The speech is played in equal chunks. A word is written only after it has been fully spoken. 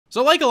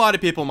So like a lot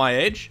of people my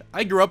age,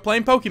 I grew up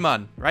playing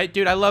Pokemon, right?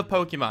 Dude, I love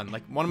Pokemon.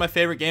 Like one of my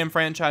favorite game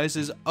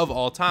franchises of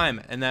all time.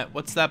 And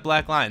what's that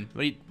black line?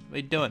 What are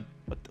you doing?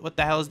 What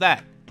the hell is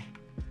that?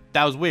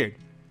 That was weird.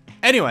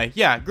 Anyway,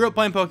 yeah, grew up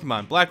playing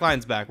Pokemon. Black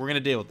line's back. We're gonna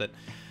deal with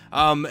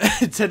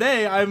it.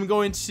 Today I'm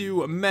going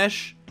to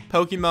mesh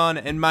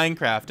Pokemon and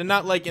Minecraft, and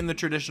not like in the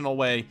traditional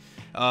way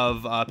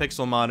of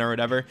Pixelmon or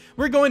whatever.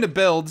 We're going to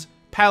build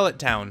Pallet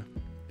Town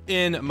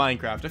in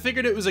Minecraft. I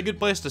figured it was a good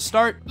place to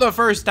start. The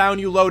first town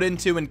you load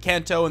into in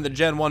Kanto in the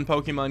Gen 1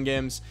 Pokemon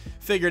games.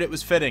 Figured it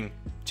was fitting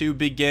to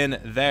begin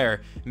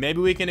there. Maybe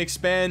we can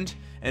expand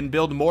and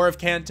build more of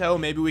Kanto.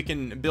 Maybe we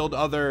can build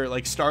other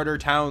like starter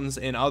towns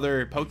in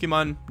other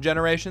Pokemon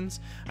generations.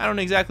 I don't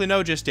exactly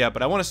know just yet,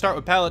 but I want to start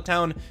with Pallet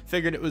Town.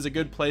 Figured it was a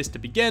good place to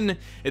begin.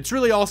 It's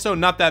really also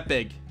not that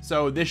big,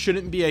 so this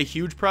shouldn't be a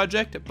huge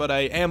project, but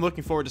I am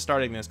looking forward to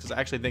starting this because I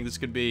actually think this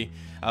could be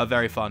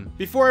very fun.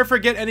 Before I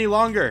forget any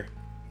longer,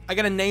 I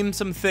gotta name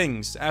some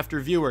things after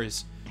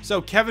viewers. So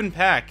Kevin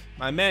Pack,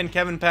 my man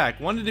Kevin Pack,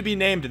 wanted to be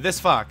named this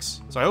fox.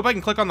 So I hope I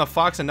can click on the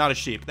fox and not a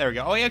sheep. There we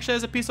go. Oh, he actually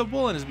has a piece of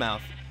wool in his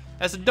mouth.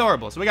 That's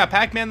adorable. So we got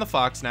Pac-Man the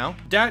fox now.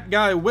 Dat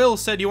guy Will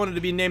said he wanted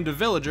to be named a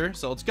villager,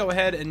 so let's go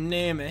ahead and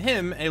name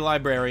him a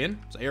librarian.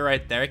 So you're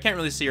right there. I can't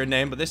really see your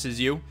name, but this is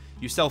you.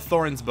 You sell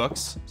Thorin's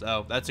books,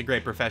 so that's a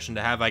great profession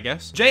to have, I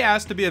guess. Jay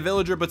asked to be a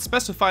villager, but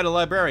specified a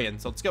librarian,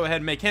 so let's go ahead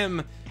and make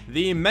him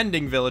the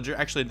mending villager.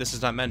 Actually, this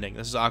is not mending.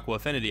 This is Aqua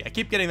Affinity. I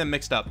keep getting them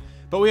mixed up.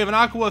 But we have an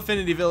Aqua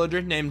Affinity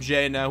villager named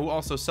Jay now, who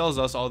also sells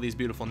us all these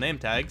beautiful name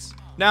tags.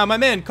 Now, my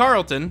man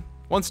Carlton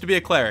wants to be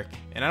a cleric,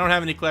 and I don't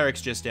have any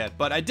clerics just yet,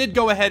 but I did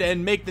go ahead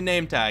and make the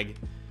name tag.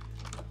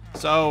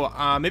 So,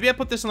 maybe I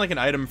put this in like an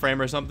item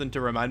frame or something to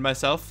remind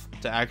myself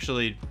to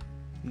actually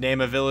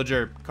name a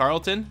villager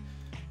Carlton.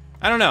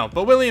 I don't know,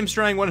 but William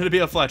Strang wanted to be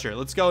a Fletcher.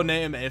 Let's go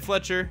name a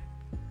Fletcher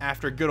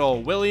after good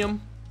old William.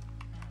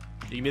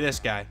 Give me this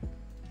guy.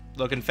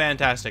 Looking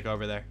fantastic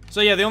over there.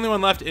 So yeah, the only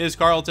one left is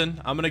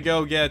Carlton. I'm gonna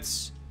go get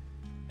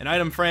an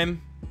item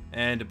frame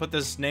and put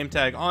this name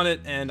tag on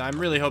it, and I'm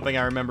really hoping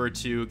I remember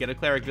to get a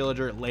cleric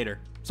villager later.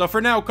 So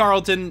for now,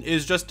 Carlton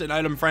is just an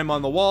item frame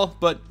on the wall,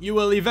 but you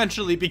will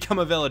eventually become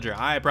a villager,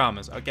 I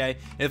promise, okay?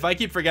 If I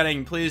keep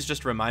forgetting, please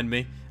just remind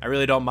me. I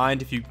really don't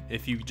mind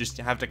if you just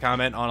have to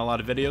comment on a lot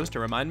of videos to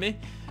remind me.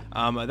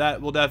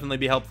 That will definitely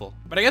be helpful.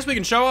 But I guess we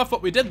can show off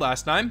what we did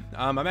last time.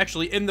 I'm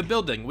actually in the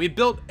building. We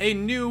built a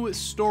new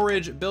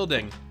storage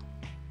building,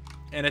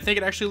 and I think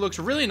it actually looks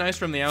really nice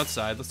from the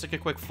outside. Let's take a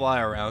quick fly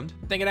around.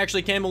 I think it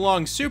actually came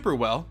along super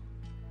well.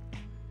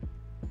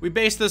 We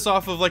based this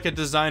off of like a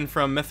design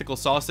from Mythical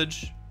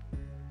Sausage,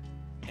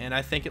 and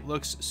I think it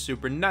looks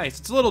super nice.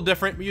 It's a little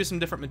different. We used some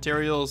different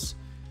materials,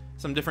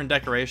 some different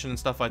decoration and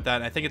stuff like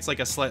that. I think it's like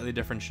a slightly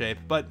different shape,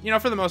 but you know,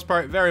 for the most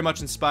part, very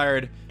much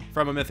inspired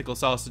from a Mythical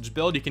Sausage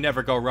build. You can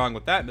never go wrong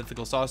with that.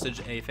 Mythical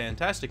Sausage, a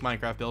fantastic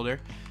Minecraft builder.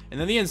 And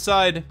then the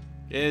inside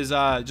is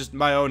just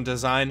my own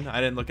design. I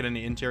didn't look at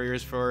any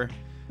interiors for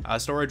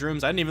storage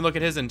rooms. I didn't even look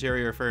at his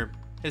interior for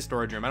his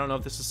storage room. I don't know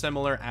if this is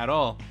similar at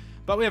all.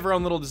 But we have our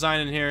own little design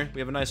in here.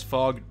 We have a nice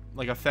fog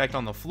like effect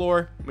on the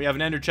floor. We have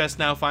an ender chest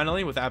now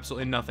finally with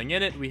absolutely nothing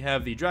in it. We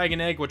have the dragon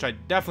egg, which I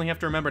definitely have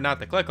to remember not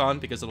to click on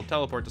because it'll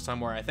teleport to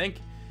somewhere, I think.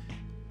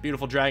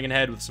 Beautiful dragon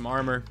head with some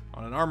armor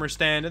on an armor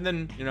stand, and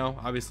then, you know,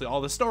 obviously all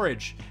the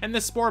storage. And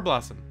this spore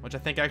blossom, which I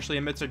think actually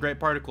emits a great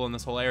particle in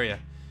this whole area.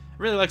 I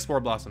really like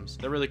spore blossoms.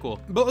 They're really cool.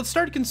 But let's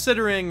start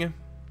considering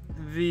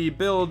the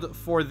build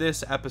for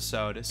this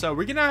episode. So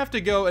we're gonna have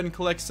to go and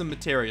collect some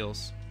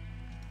materials.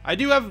 I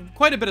do have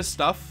quite a bit of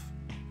stuff.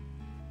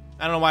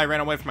 I don't know why I ran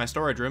away from my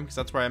storage room, because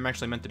that's where I'm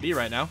actually meant to be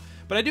right now.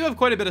 But I do have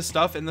quite a bit of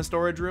stuff in the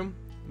storage room,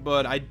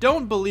 but I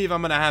don't believe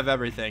I'm gonna have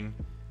everything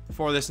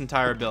for this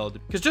entire build.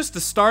 Because just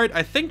to start,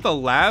 I think the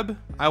lab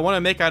I want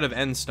to make out of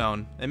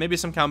endstone, and maybe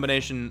some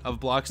combination of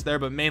blocks there,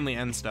 but mainly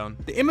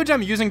endstone. The image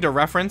I'm using to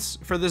reference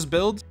for this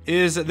build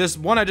is this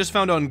one I just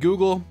found on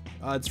Google.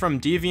 It's from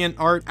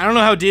DeviantArt. I don't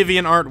know how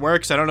DeviantArt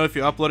works. I don't know if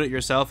you upload it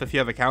yourself, if you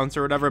have accounts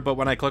or whatever, but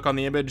when I click on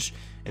the image,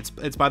 it's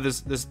by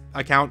this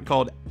account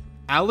called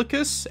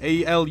Alucus,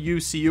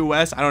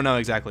 A-L-U-C-U-S. I don't know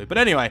exactly, but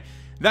anyway,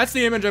 that's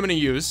the image I'm going to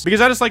use because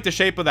I just like the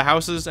shape of the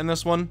houses in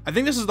this one. I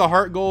think this is the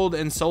Heart Gold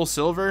and Soul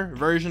Silver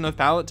version of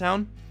Pallet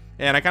Town,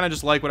 and I kind of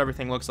just like what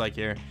everything looks like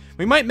here.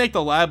 We might make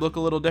the lab look a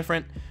little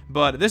different,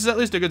 but this is at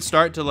least a good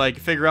start to like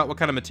figure out what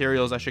kind of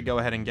materials I should go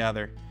ahead and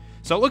gather.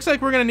 So it looks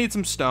like we're going to need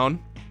some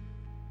stone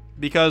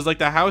because like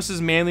the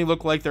houses mainly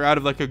look like they're out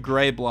of like a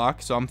gray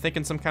block, so I'm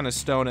thinking some kind of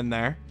stone in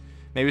there.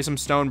 Maybe some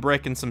stone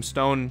brick and some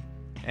stone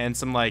and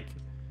some like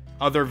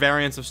other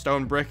variants of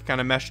stone brick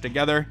kind of meshed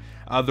together.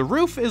 The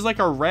roof is like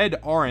a red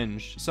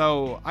orange,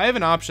 so I have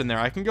an option there.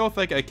 I can go with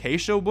like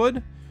acacia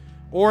wood,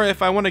 or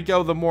if I want to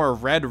go the more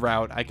red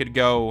route, I could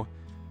go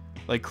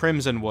like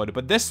crimson wood,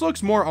 but this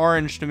looks more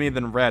orange to me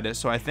than red,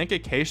 so I think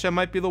acacia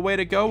might be the way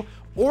to go.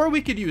 Or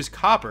we could use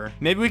copper.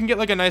 Maybe we can get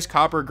like a nice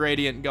copper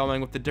gradient going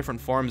with the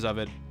different forms of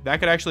it. That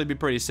could actually be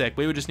pretty sick.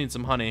 We would just need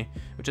some honey,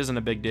 which isn't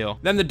a big deal.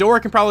 Then the door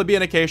can probably be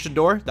an acacia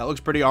door. That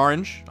looks pretty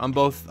orange on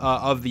both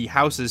of the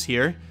houses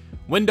here.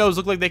 Windows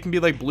look like they can be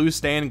like blue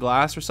stained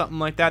glass or something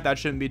like that. That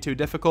shouldn't be too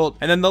difficult.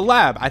 And then the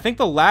lab. I think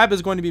the lab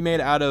is going to be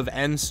made out of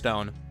end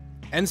stone.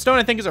 End stone,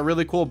 I think, is a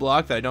really cool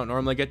block that I don't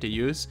normally get to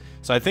use.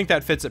 So I think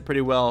that fits it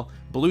pretty well.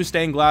 Blue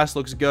stained glass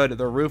looks good.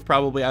 The roof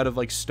probably out of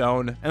like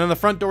stone. And then the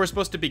front door is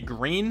supposed to be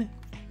green.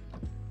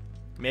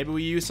 Maybe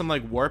we use some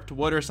like warped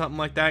wood or something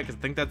like that, because I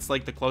think that's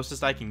like the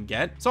closest I can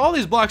get. So all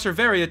these blocks are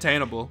very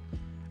attainable.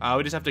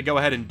 We just have to go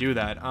ahead and do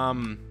that.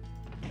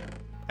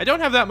 I don't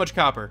have that much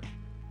copper,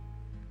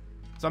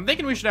 so I'm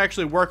thinking we should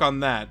actually work on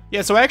that.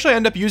 Yeah, so I actually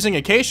end up using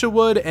acacia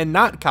wood and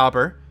not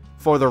copper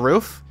for the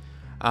roof.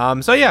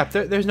 So yeah,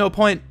 there's no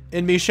point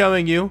in me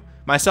showing you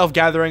myself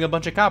gathering a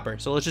bunch of copper.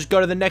 So let's just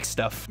go to the next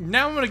stuff.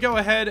 Now I'm gonna go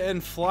ahead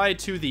and fly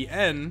to the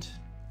end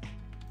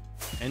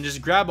and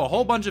just grab a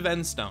whole bunch of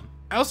end stone.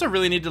 I also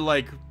really need to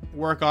like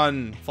work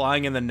on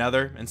flying in the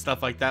nether and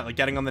stuff like that, like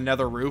getting on the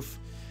nether roof.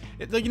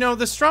 You know,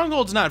 the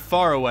stronghold's not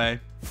far away,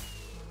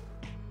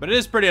 but it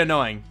is pretty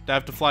annoying to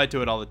have to fly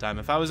to it all the time.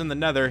 If I was in the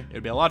nether,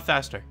 it'd be a lot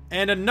faster.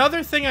 And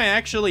another thing I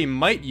actually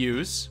might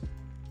use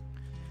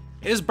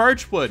is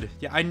birchwood.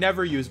 Yeah, I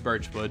never use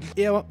birchwood.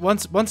 Yeah,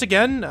 once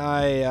again,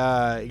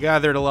 I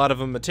gathered a lot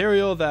of a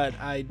material that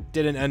I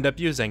didn't end up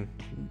using.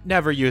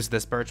 Never use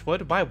this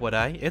birchwood. Why would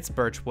I? It's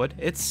birchwood.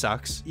 It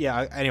sucks.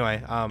 Yeah,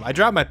 anyway, I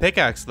dropped my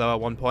pickaxe though at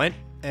one point,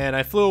 and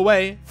I flew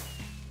away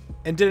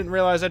and didn't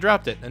realize I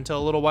dropped it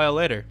until a little while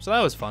later. So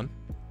that was fun.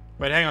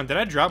 Wait, hang on. Did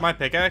I drop my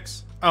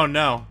pickaxe? Oh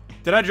no.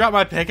 Did I drop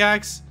my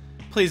pickaxe?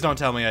 Please don't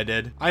tell me I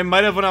did. I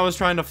might have when I was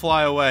trying to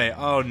fly away.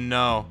 Oh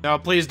no. No,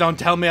 please don't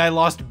tell me I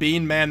lost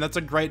Bean Man. That's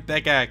a great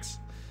pickaxe.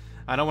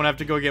 I don't want to have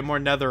to go get more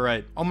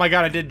netherite. Oh my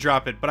god, I did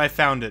drop it, but I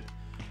found it.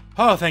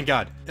 Oh, thank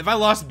god. If I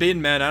lost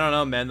Bean Man, I don't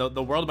know, man.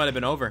 The world might have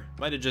been over.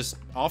 Might have just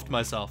offed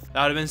myself.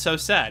 That would have been so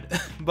sad.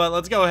 But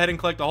let's go ahead and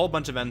collect a whole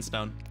bunch of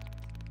endstone.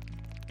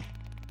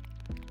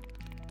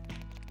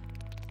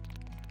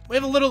 We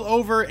have a little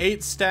over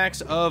 8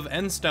 stacks of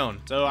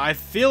endstone, so I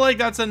feel like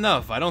that's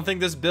enough. I don't think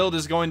this build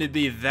is going to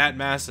be that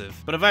massive,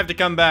 but if I have to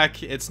come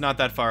back, it's not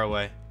that far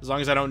away. As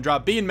long as I don't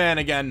drop Bean Man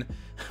again,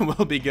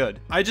 we'll be good.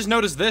 I just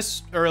noticed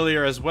this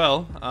earlier as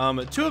well.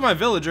 2 of my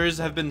villagers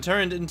have been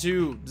turned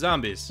into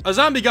zombies. A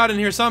zombie got in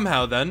here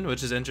somehow then,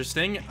 which is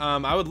interesting.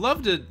 I would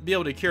love to be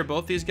able to cure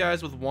both these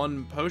guys with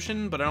 1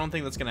 potion, but I don't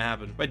think that's gonna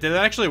happen. Wait, did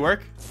that actually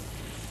work?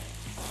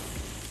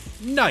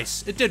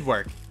 Nice, it did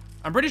work.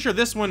 I'm pretty sure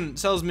this one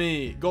sells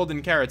me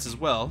golden carrots as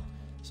well,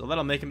 so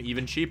that'll make them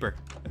even cheaper.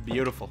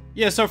 Beautiful.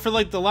 Yeah, so for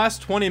like the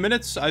last 20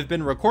 minutes, I've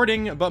been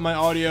recording, but my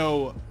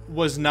audio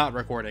was not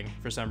recording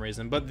for some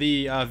reason, but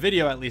the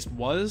video at least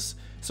was.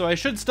 So I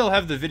should still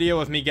have the video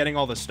of me getting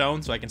all the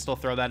stone, so I can still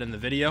throw that in the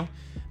video.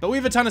 But we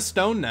have a ton of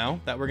stone now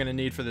that we're gonna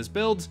need for this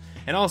build,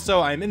 and also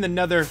I'm in the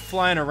nether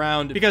flying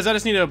around because I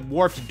just need a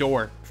warped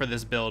door for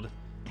this build.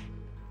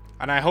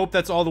 And I hope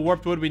that's all the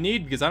warped wood we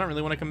need, because I don't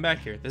really want to come back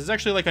here. This is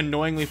actually like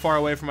annoyingly far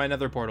away from my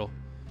nether portal.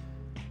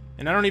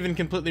 And I don't even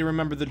completely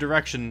remember the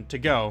direction to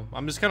go.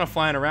 I'm just kind of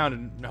flying around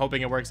and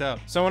hoping it works out.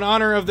 So in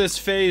honor of this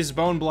phase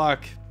bone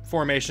block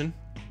formation,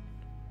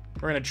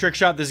 we're gonna trick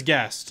shot this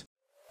ghast.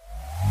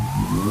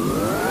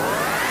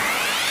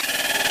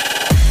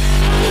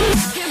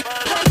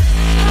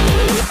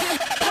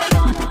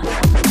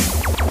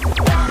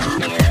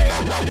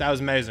 That was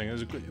amazing. It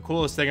was the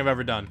coolest thing I've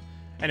ever done.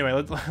 Anyway,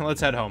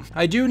 let's head home.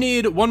 I do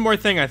need one more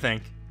thing, I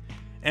think,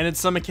 and it's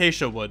some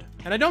acacia wood.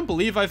 And I don't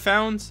believe I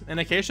found an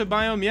acacia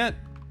biome yet.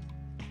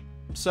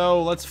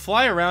 So let's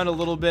fly around a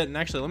little bit, and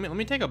actually, let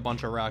me take a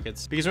bunch of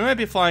rockets, because we might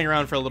be flying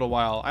around for a little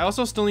while. I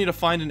also still need to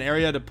find an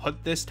area to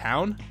put this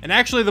town. And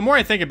actually, the more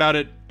I think about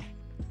it,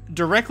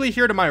 directly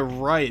here to my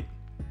right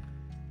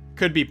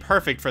could be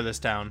perfect for this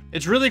town.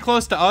 It's really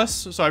close to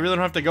us, so I really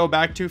don't have to go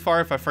back too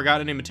far if I forgot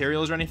any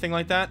materials or anything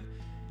like that.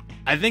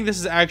 I think this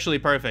is actually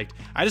perfect.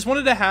 I just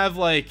wanted to have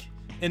like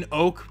an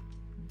oak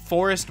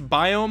forest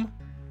biome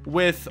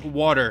with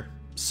water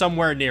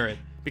somewhere near it,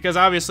 because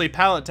obviously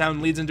Pallet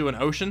Town leads into an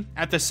ocean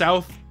at the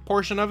south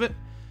portion of it.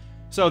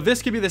 So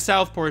this could be the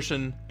south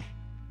portion.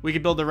 We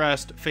could build the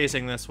rest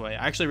facing this way.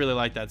 I actually really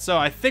like that. So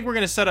I think we're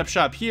gonna set up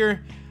shop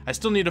here. I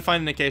still need to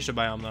find an acacia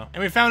biome though.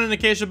 And we found an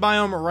acacia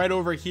biome right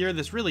over here.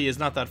 This really is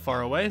not that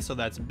far away, so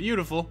that's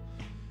beautiful.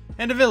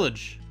 And a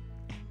village.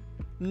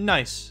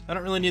 Nice. I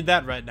don't really need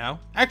that right now.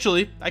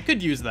 Actually, I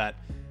could use that,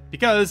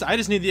 because I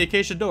just need the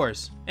acacia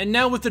doors. And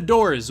now with the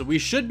doors, we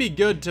should be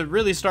good to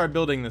really start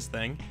building this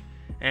thing.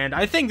 And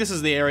I think this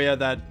is the area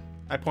that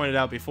I pointed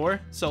out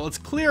before. So let's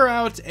clear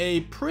out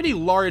a pretty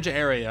large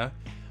area.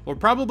 We'll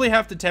probably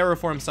have to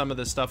terraform some of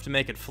this stuff to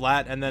make it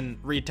flat, and then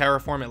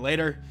re-terraform it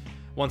later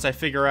once I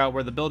figure out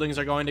where the buildings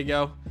are going to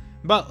go.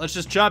 But let's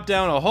just chop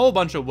down a whole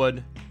bunch of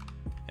wood.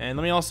 And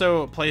let me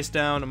also place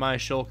down my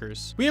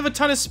shulkers. We have a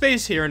ton of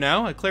space here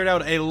now. I cleared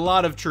out a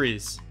lot of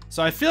trees.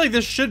 So I feel like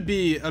this should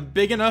be a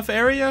big enough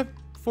area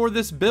for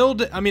this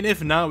build. I mean,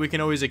 if not, we can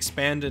always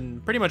expand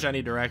in pretty much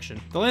any direction.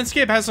 The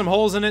landscape has some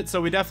holes in it, so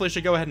we definitely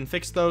should go ahead and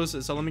fix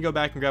those. So let me go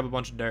back and grab a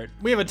bunch of dirt.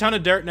 We have a ton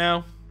of dirt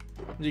now.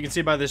 As you can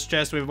see by this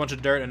chest, we have a bunch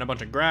of dirt and a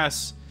bunch of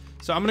grass.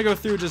 So I'm gonna go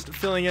through just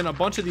filling in a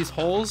bunch of these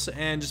holes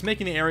and just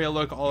making the area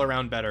look all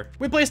around better.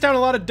 We placed down a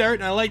lot of dirt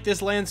and I like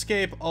this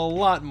landscape a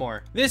lot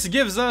more. This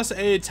gives us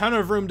a ton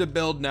of room to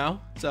build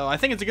now. So I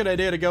think it's a good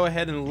idea to go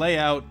ahead and lay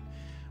out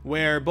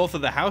where both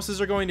of the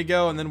houses are going to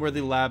go and then where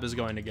the lab is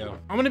going to go.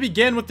 I'm gonna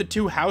begin with the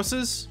 2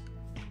 houses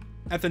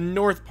at the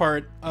north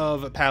part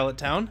of Pallet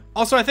Town.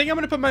 Also, I think I'm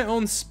gonna put my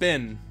own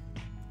spin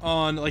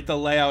on like the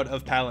layout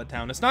of Pallet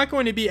Town. It's not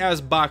going to be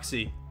as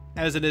boxy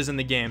as it is in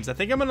the games. I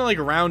think I'm gonna like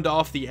round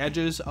off the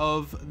edges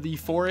of the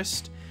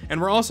forest, and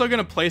we're also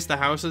gonna place the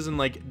houses in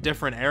like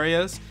different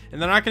areas,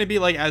 and they're not gonna be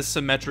like as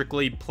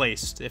symmetrically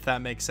placed, if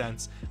that makes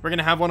sense. We're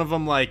gonna have one of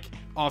them like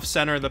off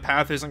center. The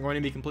path isn't going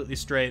to be completely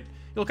straight.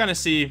 You'll kind of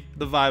see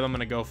the vibe I'm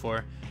gonna go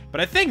for.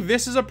 But I think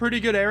this is a pretty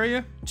good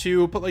area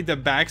to put like the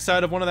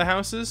backside of one of the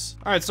houses.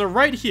 All right, so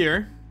right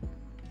here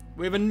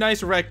we have a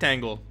nice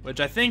rectangle, which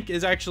I think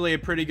is actually a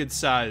pretty good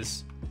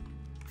size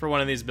for one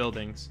of these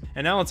buildings.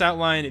 And now let's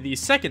outline the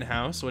second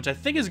house, which I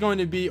think is going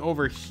to be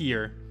over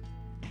here,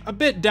 a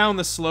bit down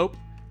the slope,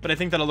 but I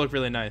think that'll look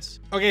really nice.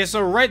 Okay,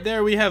 so right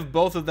there we have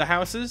both of the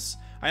houses.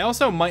 I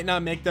also might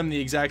not make them the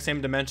exact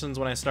same dimensions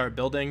when I start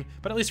building,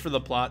 but at least for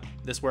the plot,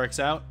 this works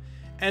out.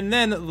 And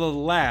then the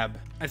lab.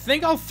 I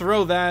think I'll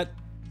throw that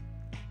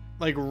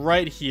like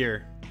right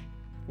here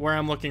where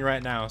I'm looking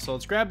right now. So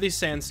let's grab the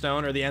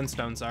sandstone, or the end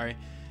stone, sorry,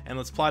 and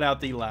let's plot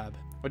out the lab.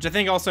 Which I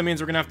think also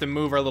means we're gonna have to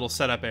move our little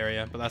setup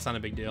area, but that's not a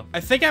big deal. I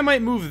think I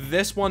might move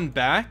this one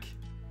back,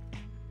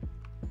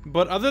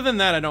 but other than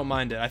that, I don't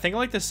mind it. I think I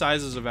like the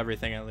sizes of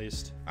everything at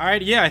least. All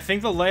right, yeah, I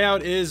think the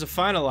layout is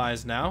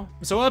finalized now.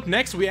 So up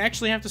next, we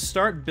actually have to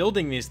start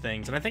building these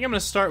things, and I think I'm gonna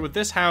start with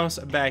this house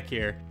back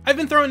here. I've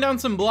been throwing down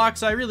some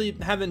blocks. I really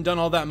haven't done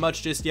all that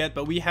much just yet,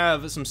 but we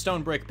have some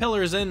stone brick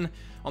pillars in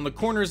on the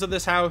corners of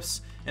this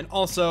house, and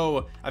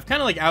also I've kind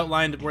of like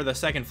outlined where the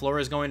second floor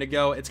is going to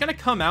go. It's gonna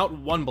come out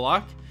 1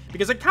 block,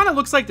 because it kind of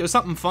looks like there's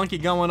something funky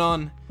going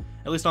on,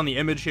 at least on the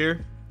image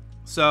here.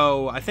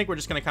 So I think we're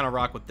just gonna kind of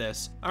rock with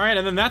this. All right,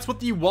 and then that's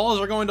what the walls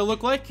are going to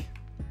look like.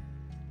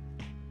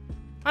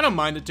 I don't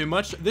mind it too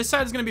much. This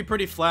side is gonna be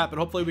pretty flat, but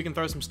hopefully we can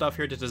throw some stuff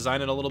here to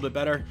design it a little bit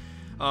better.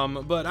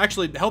 But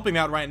actually helping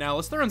out right now,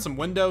 let's throw in some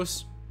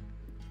windows.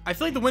 I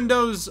feel like the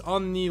windows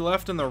on the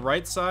left and the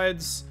right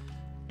sides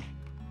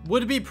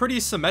would be pretty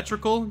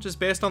symmetrical, just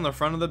based on the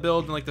front of the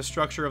build and like the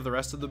structure of the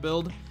rest of the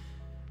build.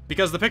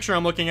 Because the picture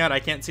I'm looking at,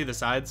 I can't see the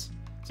sides.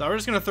 So we're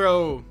just gonna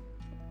throw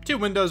 2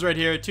 windows right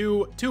here,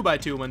 2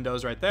 2x2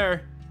 windows right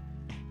there.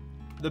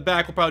 The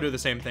back will probably do the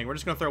same thing. We're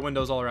just gonna throw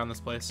windows all around this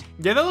place.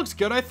 Yeah, that looks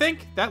good, I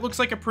think. That looks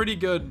like a pretty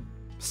good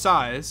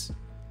size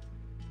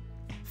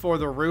for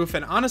the roof.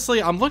 And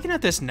honestly, I'm looking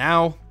at this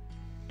now,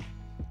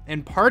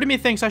 and part of me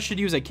thinks I should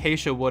use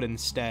acacia wood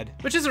instead,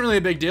 which isn't really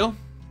a big deal,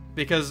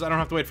 because I don't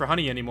have to wait for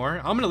honey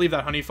anymore. I'm gonna leave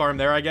that honey farm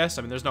there, I guess.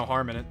 I mean, there's no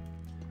harm in it.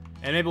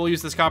 And maybe we'll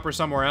use this copper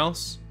somewhere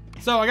else.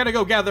 So I gotta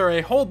go gather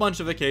a whole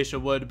bunch of acacia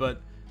wood,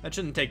 but that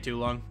shouldn't take too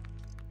long.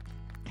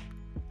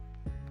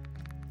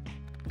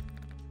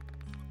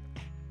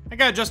 I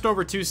got just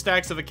over 2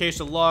 stacks of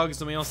acacia logs,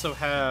 and we also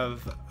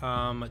have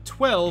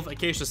 12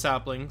 acacia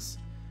saplings.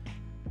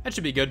 That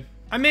should be good.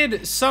 I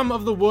made some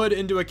of the wood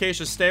into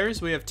acacia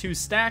stairs. We have 2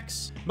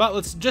 stacks, but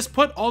let's just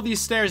put all these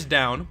stairs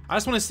down. I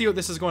just want to see what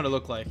this is going to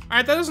look like. All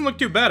right, that doesn't look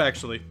too bad,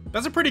 actually.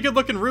 That's a pretty good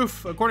looking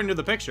roof, according to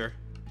the picture.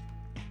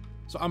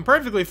 So I'm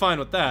perfectly fine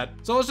with that.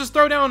 So let's just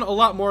throw down a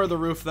lot more of the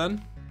roof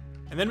then.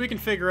 And then we can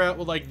figure out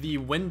what like the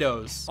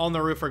windows on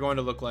the roof are going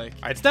to look like.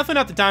 All right, it's definitely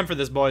not the time for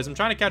this, boys. I'm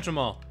trying to catch them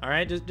all. All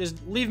right,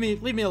 just leave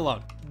me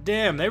alone.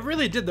 Damn, they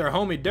really did their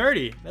homie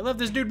dirty. They left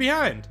this dude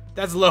behind.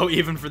 That's low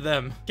even for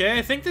them. Okay,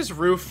 I think this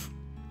roof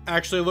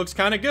actually looks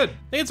kind of good.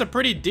 I think it's a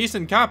pretty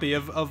decent copy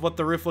of what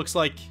the roof looks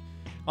like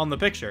on the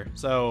picture.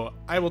 So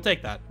I will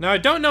take that. Now I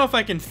don't know if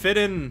I can fit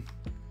in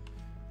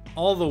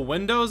all the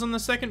windows on the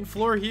second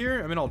floor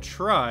here. I mean, I'll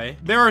try.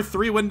 There are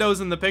 3 windows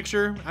in the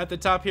picture at the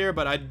top here,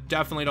 but I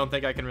definitely don't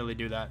think I can really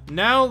do that.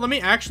 Now, let me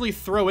actually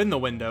throw in the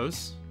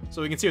windows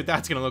so we can see what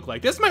that's gonna look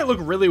like. This might look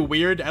really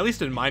weird, at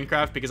least in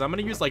Minecraft, because I'm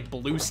gonna use like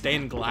blue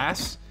stained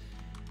glass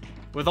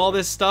with all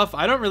this stuff.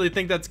 I don't really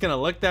think that's gonna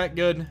look that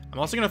good. I'm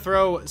also gonna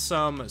throw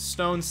some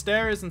stone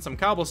stairs and some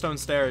cobblestone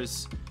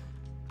stairs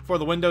for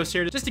the windows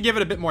here, just to give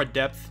it a bit more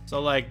depth.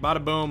 So like,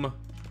 bada boom.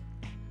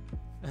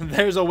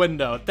 There's a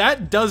window.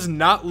 That does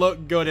not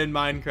look good in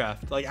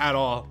Minecraft, like at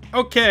all.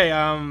 Okay,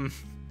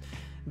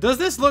 does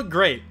this look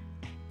great?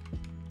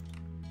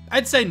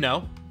 I'd say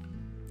no.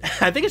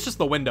 I think it's just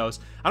the windows.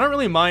 I don't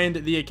really mind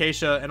the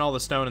acacia and all the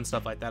stone and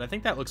stuff like that. I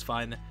think that looks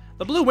fine.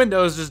 The blue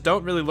windows just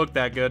don't really look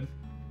that good.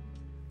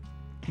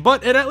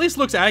 But it at least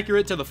looks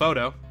accurate to the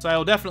photo, so I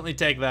will definitely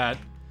take that.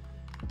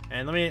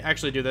 And let me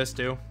actually do this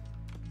too.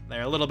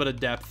 There, a little bit of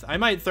depth. I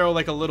might throw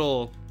like a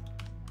little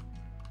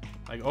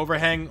like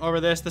overhang over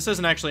this. This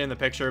isn't actually in the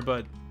picture,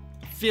 but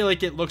I feel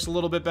like it looks a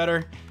little bit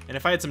better. And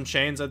if I had some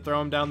chains, I'd throw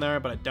them down there,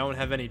 but I don't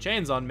have any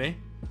chains on me.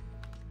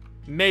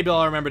 Maybe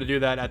I'll remember to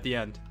do that at the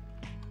end.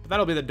 But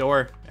that'll be the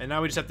door, and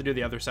now we just have to do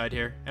the other side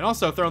here. And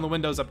also throw in the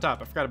windows up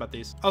top. I forgot about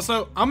these.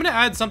 Also, I'm gonna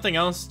add something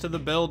else to the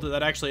build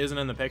that actually isn't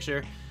in the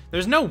picture.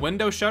 There's no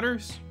window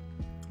shutters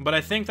but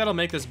I think that'll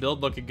make this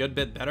build look a good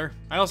bit better.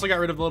 I also got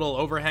rid of the little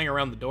overhang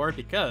around the door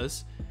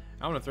because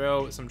I want to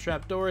throw some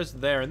trapdoors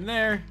there and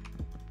there,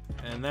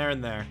 and there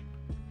and there.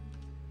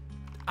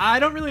 I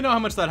don't really know how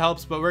much that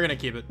helps, but we're gonna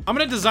keep it. I'm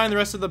gonna design the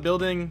rest of the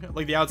building,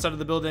 like the outside of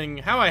the building,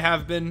 how I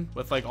have been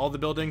with like all the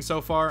buildings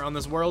so far on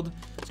this world.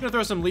 Just gonna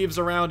throw some leaves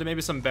around and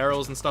maybe some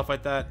barrels and stuff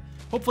like that.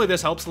 Hopefully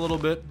this helps a little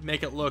bit,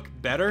 make it look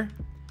better.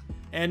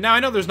 And now I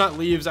know there's not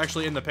leaves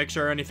actually in the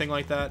picture or anything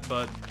like that,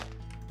 but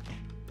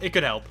it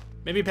could help.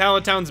 Maybe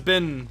Pallet Town's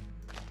been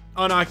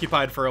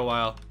unoccupied for a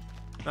while.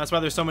 That's why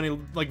there's so many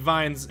like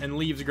vines and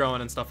leaves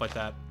growing and stuff like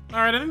that.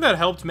 Alright, I think that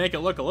helped make it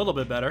look a little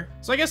bit better.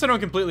 So I guess I don't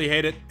completely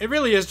hate it. It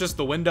really is just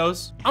the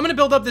windows. I'm gonna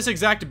build up this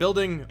exact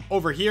building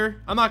over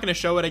here. I'm not gonna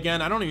show it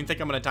again. I don't even think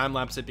I'm gonna time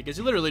lapse it because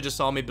you literally just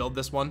saw me build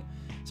this one.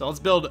 So let's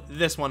build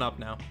this one up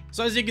now.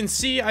 So as you can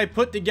see, I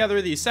put together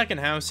the second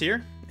house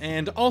here.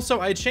 And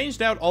also I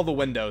changed out all the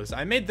windows.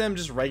 I made them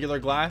just regular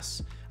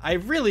glass. I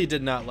really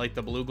did not like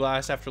the blue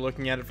glass after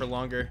looking at it for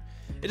longer.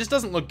 It just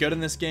doesn't look good in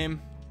this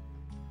game.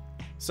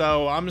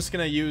 So I'm just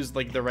gonna use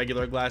like the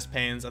regular glass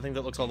panes. I think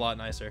that looks a lot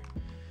nicer.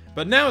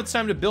 But now it's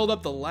time to build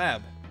up the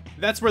lab.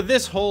 That's where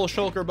this whole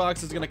shulker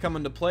box is gonna come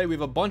into play. We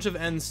have a bunch of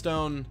end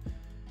stone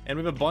and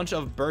we have a bunch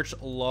of birch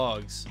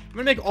logs. I'm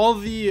gonna make all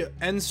the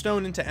end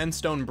stone into end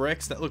stone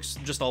bricks. That looks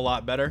just a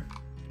lot better.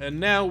 And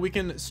now we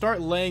can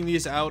start laying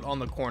these out on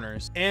the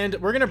corners. And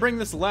we're gonna bring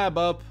this lab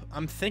up,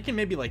 I'm thinking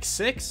maybe like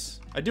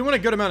 6. I do want a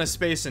good amount of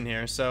space in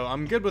here, so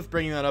I'm good with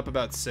bringing that up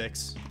about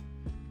 6.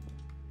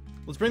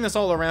 Let's bring this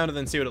all around and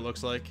then see what it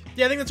looks like.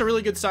 Yeah, I think that's a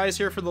really good size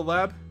here for the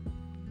lab.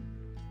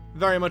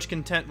 Very much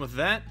content with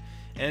that.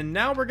 And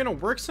now we're gonna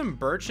work some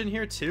birch in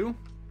here too.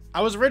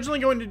 I was originally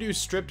going to do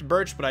stripped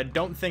birch, but I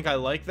don't think I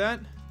like that.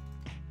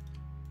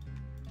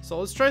 So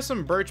let's try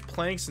some birch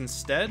planks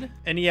instead.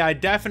 And yeah, I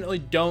definitely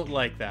don't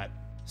like that.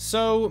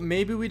 So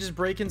maybe we just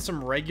break in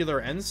some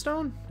regular end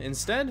stone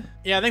instead?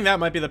 Yeah, I think that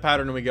might be the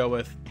pattern we go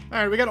with. All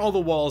right, we got all the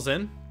walls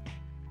in.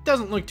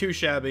 Doesn't look too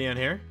shabby in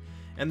here.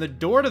 And the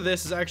door to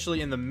this is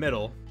actually in the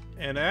middle.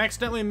 And I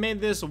accidentally made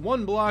this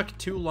 1 block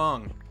too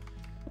long.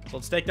 So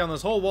let's take down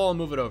this whole wall and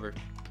move it over.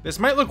 This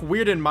might look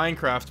weird in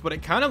Minecraft, but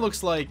it kind of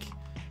looks like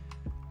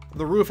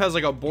the roof has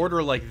like a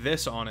border like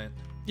this on it.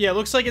 Yeah, it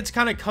looks like it's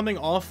kind of coming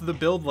off the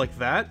build like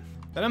that.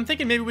 Then I'm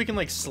thinking maybe we can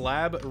like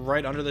slab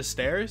right under the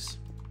stairs.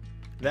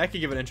 That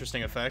could give an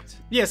interesting effect.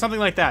 Yeah, something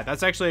like that.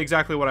 That's actually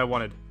exactly what I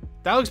wanted.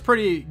 That looks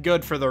pretty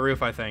good for the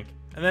roof, I think.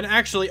 And then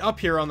actually up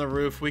here on the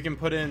roof, we can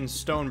put in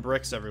stone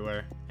bricks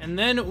everywhere. And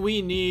then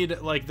we need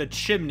like the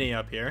chimney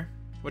up here,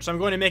 which I'm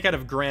going to make out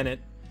of granite.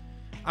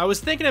 I was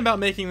thinking about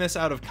making this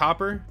out of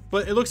copper,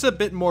 but it looks a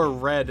bit more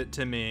red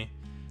to me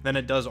than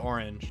it does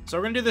orange. So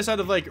we're gonna do this out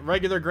of like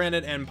regular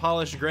granite and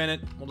polished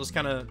granite. We'll just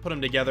kind of put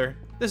them together.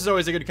 This is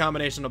always a good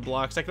combination of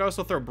blocks. I could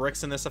also throw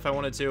bricks in this if I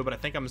wanted to, but I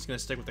think I'm just gonna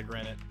stick with the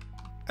granite.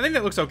 I think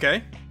that looks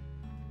okay.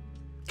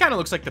 Kind of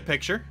looks like the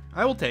picture.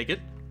 I will take it.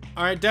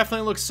 All right,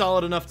 definitely looks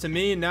solid enough to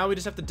me. Now we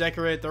just have to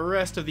decorate the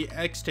rest of the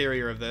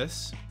exterior of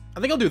this.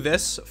 I think I'll do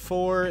this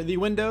for the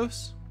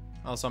windows.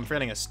 Also, I'm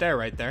forgetting a stair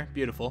right there.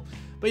 Beautiful.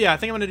 But yeah, I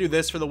think I'm going to do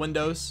this for the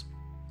windows.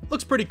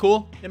 Looks pretty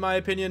cool, in my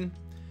opinion.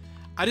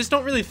 I just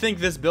don't really think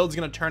this build's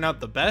going to turn out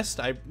the best.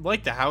 I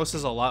like the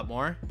houses a lot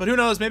more. But who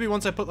knows, maybe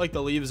once I put like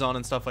the leaves on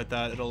and stuff like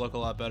that, it'll look a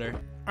lot better.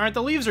 All right,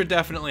 the leaves are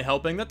definitely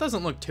helping. That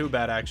doesn't look too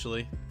bad,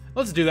 actually.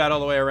 Let's do that all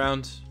the way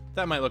around.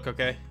 That might look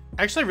okay.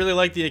 Actually, I really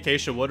like the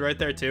acacia wood right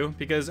there too,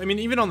 because I mean,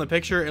 even on the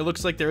picture, it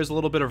looks like there is a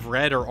little bit of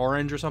red or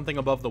orange or something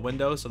above the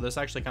window, so this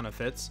actually kind of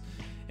fits.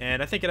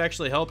 And I think it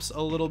actually helps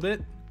a little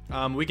bit.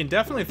 We can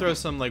definitely throw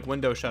some like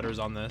window shutters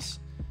on this.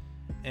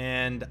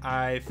 And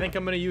I think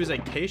I'm going to use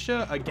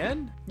acacia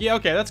again. Yeah,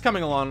 okay, that's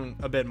coming along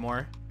a bit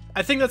more.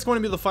 I think that's going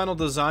to be the final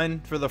design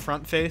for the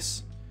front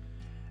face.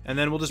 And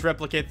then we'll just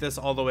replicate this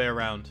all the way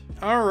around.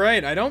 All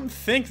right, I don't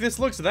think this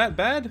looks that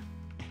bad.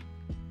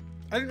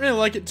 I didn't really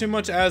like it too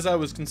much as I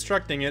was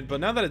constructing it, but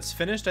now that it's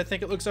finished, I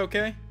think it looks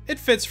okay. It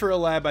fits for a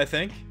lab, I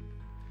think.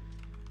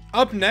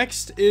 Up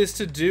next is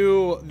to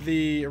do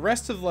the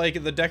rest of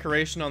like the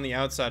decoration on the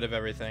outside of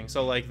everything.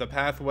 So like the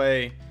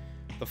pathway,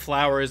 the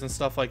flowers and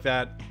stuff like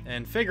that,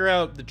 and figure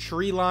out the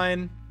tree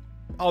line,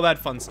 all that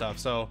fun stuff.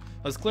 So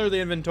let's clear the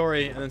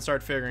inventory and then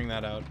start figuring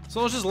that out.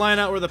 So let's just line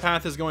out where the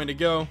path is going to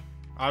go.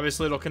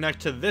 Obviously it'll connect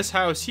to this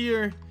house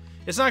here.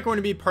 It's not going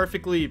to be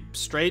perfectly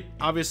straight,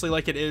 obviously,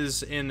 like it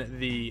is in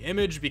the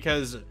image,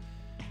 because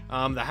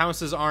the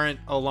houses aren't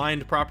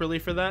aligned properly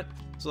for that.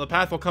 So the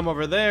path will come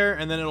over there,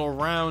 and then it'll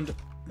round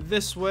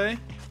this way.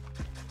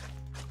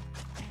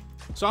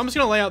 So I'm just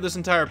going to lay out this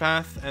entire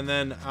path, and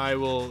then I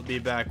will be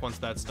back once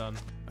that's done.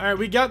 All right,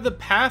 we got the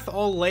path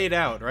all laid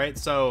out, right?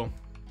 So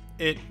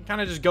it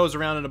kind of just goes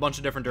around in a bunch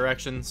of different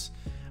directions.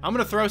 I'm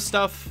going to throw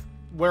stuff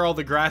where all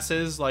the grass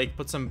is, like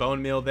put some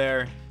bone meal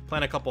there,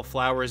 plant a couple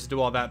flowers,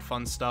 do all that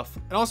fun stuff.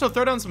 And also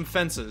throw down some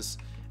fences.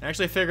 I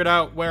actually figured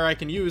out where I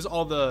can use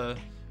all the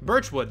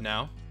birch wood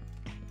now.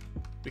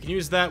 We can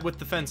use that with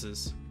the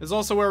fences. There's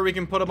also where we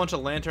can put a bunch of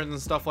lanterns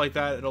and stuff like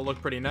that. It'll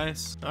look pretty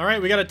nice. All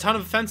right, we got a ton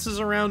of fences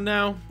around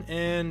now,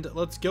 and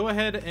let's go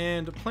ahead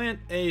and plant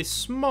a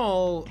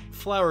small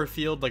flower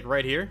field like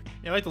right here.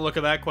 Yeah, I like the look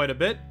of that quite a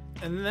bit.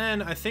 And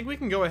then I think we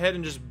can go ahead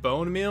and just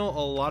bone meal a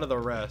lot of the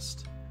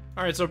rest.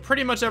 All right, so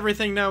pretty much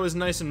everything now is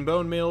nice and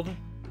bone mealed.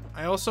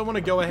 I also want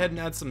to go ahead and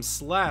add some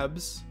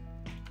slabs.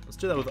 Let's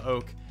do that with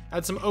oak.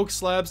 Add some oak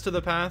slabs to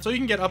the path so you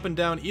can get up and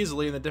down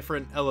easily in the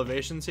different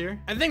elevations here.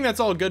 I think that's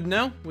all good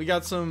now. We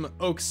got some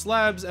oak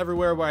slabs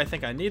everywhere where I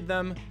think I need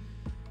them.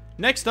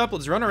 Next up,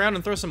 let's run around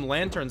and throw some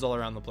lanterns all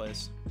around the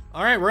place.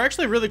 All right, we're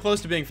actually really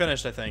close to being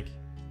finished, I think.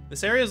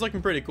 This area is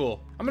looking pretty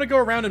cool. I'm gonna go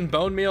around and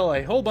bone meal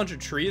a whole bunch of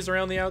trees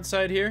around the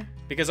outside here,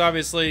 because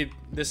obviously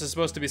this is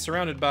supposed to be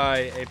surrounded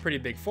by a pretty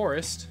big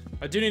forest.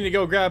 I do need to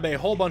go grab a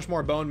whole bunch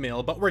more bone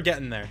meal, but we're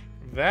getting there.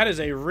 That is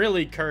a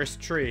really cursed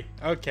tree.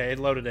 Okay, it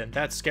loaded in.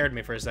 That scared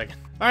me for a second.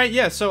 All right,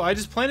 yeah, so I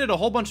just planted a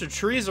whole bunch of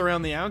trees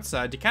around the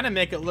outside to kind of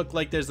make it look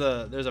like there's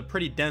a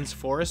pretty dense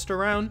forest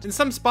around. In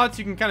some spots,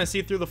 you can kind of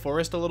see through the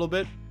forest a little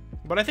bit,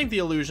 but I think the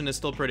illusion is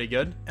still pretty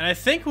good. And I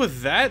think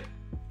with that,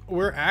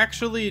 we're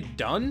actually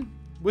done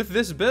with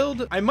this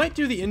build. I might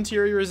do the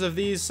interiors of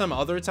these some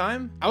other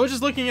time. I was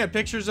just looking at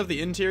pictures of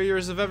the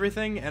interiors of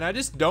everything, and I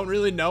just don't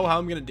really know how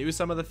I'm gonna do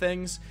some of the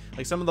things.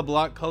 Like some of the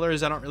block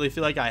colors, I don't really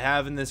feel like I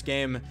have in this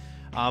game.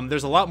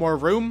 There's a lot more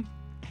room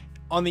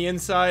on the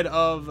inside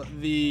of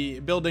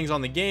the buildings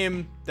on the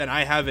game than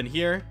I have in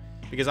here,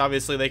 because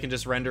obviously they can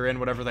just render in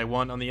whatever they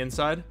want on the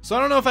inside. So I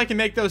don't know if I can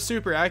make those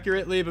super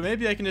accurately, but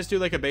maybe I can just do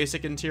like a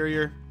basic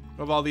interior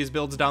of all these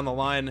builds down the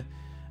line.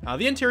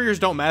 The interiors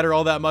don't matter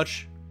all that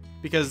much,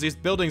 because these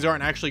buildings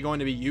aren't actually going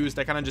to be used.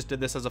 I kind of just did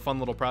this as a fun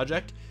little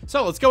project.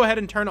 So let's go ahead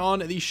and turn on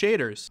the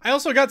shaders. I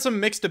also got some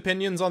mixed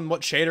opinions on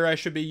what shader I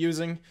should be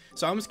using.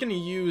 So I'm just going to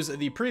use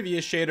the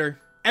previous shader,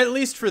 at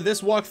least for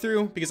this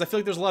walkthrough, because I feel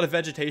like there's a lot of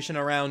vegetation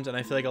around, and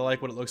I feel like I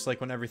like what it looks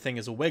like when everything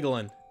is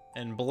wiggling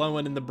and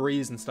blowing in the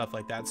breeze and stuff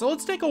like that. So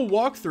let's take a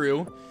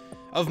walkthrough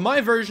of my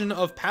version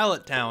of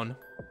Pallet Town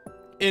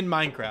in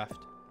Minecraft.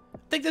 I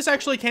think this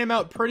actually came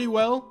out pretty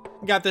well.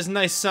 Got this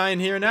nice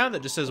sign here now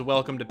that just says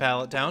welcome to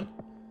Pallet Town.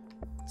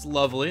 It's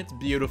lovely, it's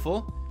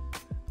beautiful.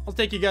 I'll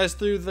take you guys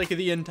through like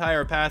the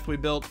entire path we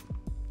built.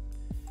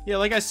 Yeah,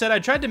 like I said, I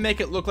tried to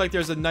make it look like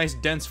there's a nice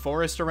dense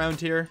forest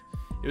around here.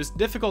 It was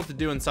difficult to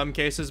do in some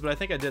cases, but I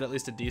think I did at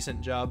least a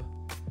decent job.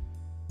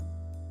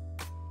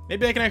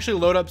 Maybe I can actually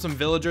load up some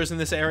villagers in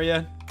this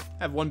area.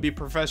 Have one be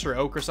Professor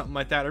Oak or something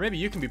like that, or maybe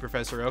you can be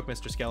Professor Oak,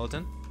 Mr.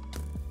 Skeleton.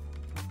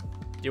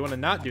 Do you want to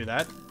not do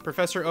that?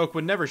 Professor Oak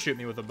would never shoot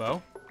me with a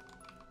bow.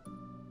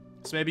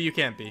 So maybe you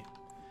can't be.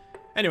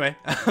 Anyway,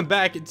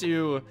 back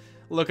to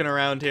looking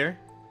around here.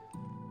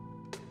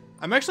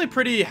 I'm actually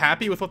pretty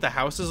happy with what the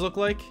houses look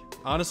like.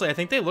 Honestly, I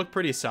think they look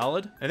pretty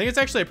solid. I think it's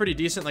actually a pretty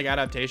decent like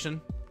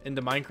adaptation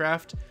into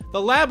Minecraft.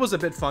 The lab was a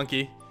bit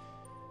funky.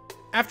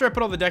 After I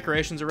put all the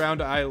decorations around,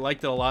 I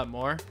liked it a lot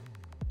more.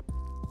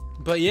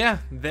 But yeah,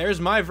 there's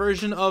my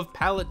version of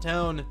Pallet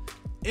Town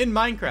in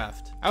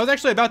Minecraft. I was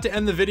actually about to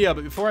end the video,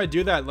 but before I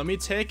do that, let me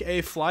take a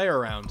fly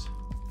around.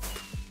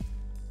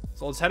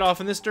 So let's head off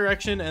in this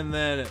direction and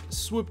then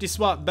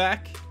swoop-de-swap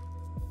back.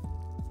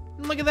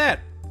 And look at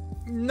that.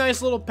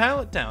 Nice little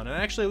Pallet Town. It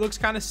actually looks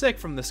kind of sick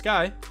from the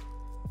sky.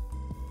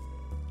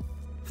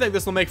 I think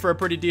this will make for a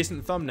pretty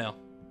decent thumbnail.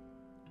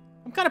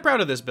 I'm kind of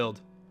proud of this build.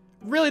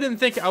 Really didn't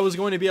think I was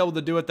going to be able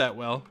to do it that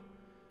well,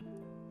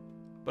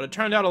 but it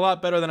turned out a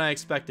lot better than I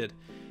expected.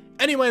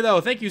 Anyway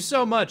though, thank you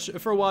so much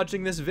for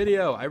watching this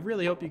video. I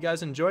really hope you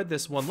guys enjoyed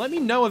this one. Let me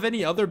know of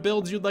any other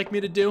builds you'd like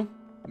me to do.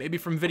 Maybe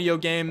from video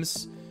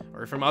games,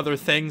 or from other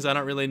things, I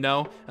don't really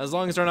know. As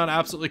long as they're not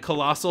absolutely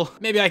colossal,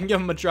 maybe I can give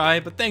them a try.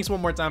 But thanks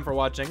one more time for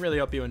watching. Really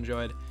hope you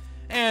enjoyed.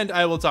 And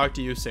I will talk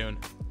to you soon.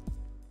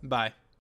 Bye.